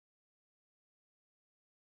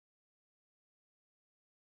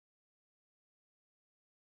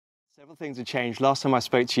Several things have changed. Last time I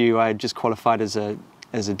spoke to you, I had just qualified as a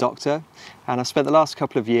doctor, and I spent the last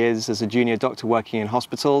couple of years as a junior doctor working in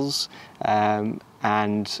hospitals, and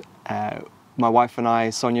my wife and I,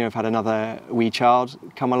 Sonia, have had another wee child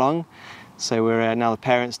come along, so we're now the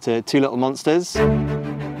parents to two little monsters.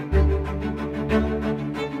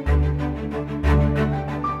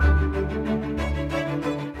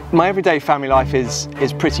 My everyday family life is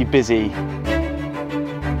pretty busy.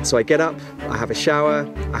 So I get up, I have a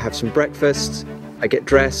shower, I have some breakfast, I get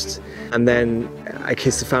dressed, and then I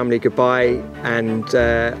kiss the family goodbye, and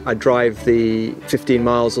I drive the 15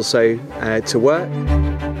 miles or so to work.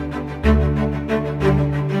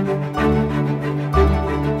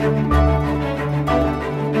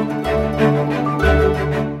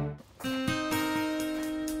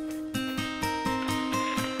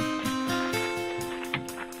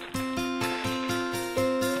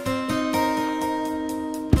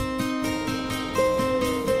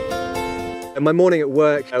 My morning at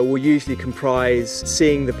work will usually comprise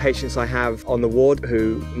seeing the patients I have on the ward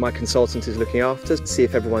who my consultant is looking after, to see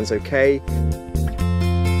if everyone's okay.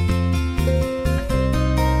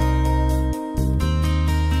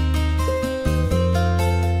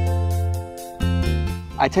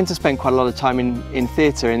 I tend to spend quite a lot of time in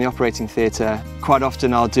theatre, in the operating theatre. Quite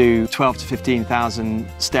often I'll do 12 to 15,000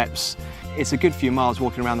 steps. It's a good few miles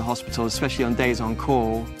walking around the hospital, especially on days on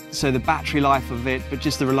call. So the battery life of it, but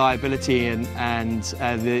just the reliability and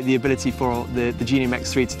the ability for the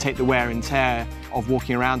GeniumX3 to take the wear and tear of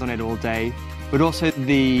walking around on it all day, but also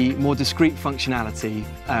the more discreet functionality,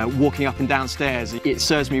 walking up and down stairs. It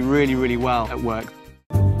serves me really, really well at work.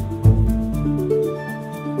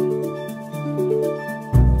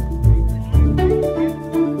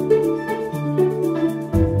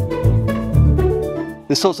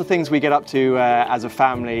 The sorts of things we get up to as a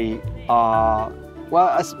family are,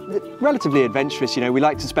 well, relatively adventurous. You know, we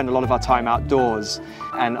like to spend a lot of our time outdoors,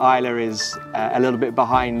 and Isla is a little bit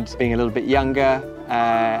behind, being a little bit younger,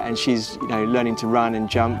 and she's, you know, learning to run and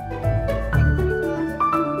jump.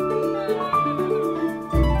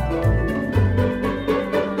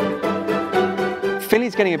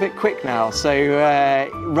 Philly's getting a bit quick now, so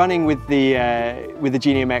running with the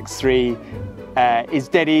GeniumX3 is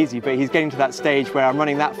dead easy, but he's getting to that stage where I'm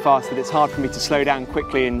running that fast that it's hard for me to slow down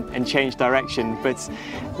quickly and change direction. But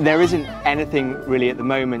there isn't anything really at the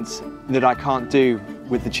moment that I can't do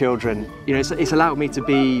with the children. You know, it's allowed me to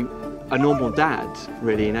be a normal dad,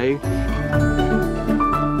 really, you know.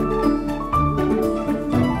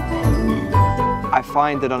 I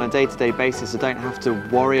find that on a day-to-day basis I don't have to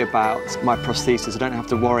worry about my prosthesis. I don't have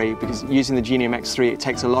to worry, because using the GeniumX3 it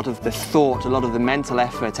takes a lot of the thought, a lot of the mental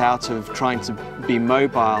effort out of trying to be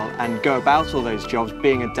mobile and go about all those jobs,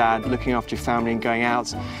 being a dad, looking after your family and going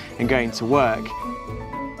out and going to work.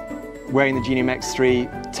 Wearing the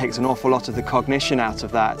GeniumX3 takes an awful lot of the cognition out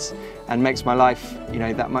of that and makes my life, you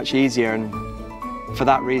know, that much easier, and for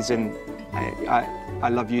that reason I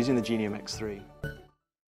love using the GeniumX3.